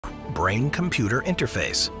brain-computer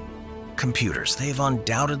interface. Computers, they've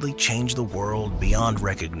undoubtedly changed the world beyond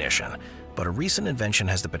recognition, but a recent invention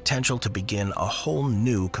has the potential to begin a whole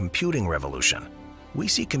new computing revolution. We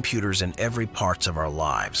see computers in every part of our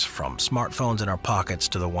lives, from smartphones in our pockets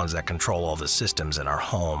to the ones that control all the systems in our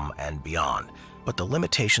home and beyond. But the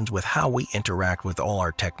limitations with how we interact with all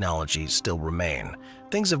our technologies still remain.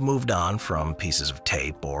 Things have moved on from pieces of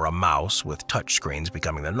tape or a mouse, with touchscreens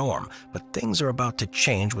becoming the norm, but things are about to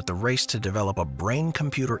change with the race to develop a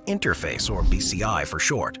brain-computer interface, or BCI for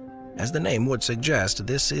short. As the name would suggest,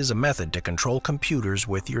 this is a method to control computers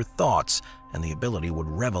with your thoughts, and the ability would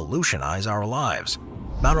revolutionize our lives.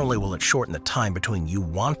 Not only will it shorten the time between you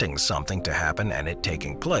wanting something to happen and it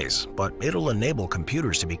taking place, but it'll enable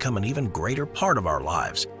computers to become an even greater part of our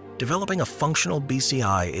lives. Developing a functional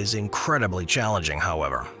BCI is incredibly challenging,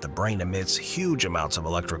 however. The brain emits huge amounts of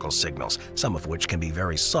electrical signals, some of which can be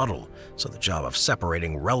very subtle, so the job of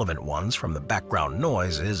separating relevant ones from the background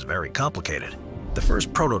noise is very complicated. The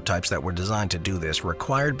first prototypes that were designed to do this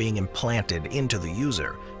required being implanted into the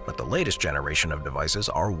user, but the latest generation of devices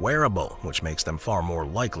are wearable, which makes them far more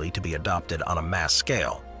likely to be adopted on a mass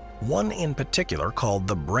scale. One in particular, called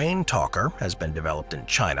the BrainTalker, has been developed in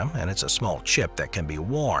China, and it's a small chip that can be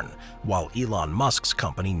worn, while Elon Musk's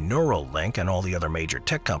company Neuralink and all the other major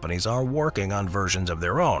tech companies are working on versions of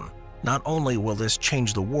their own. Not only will this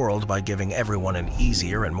change the world by giving everyone an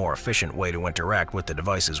easier and more efficient way to interact with the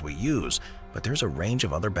devices we use, but there's a range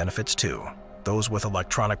of other benefits too. Those with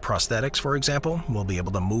electronic prosthetics, for example, will be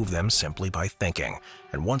able to move them simply by thinking.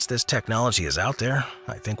 And once this technology is out there,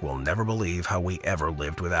 I think we'll never believe how we ever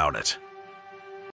lived without it.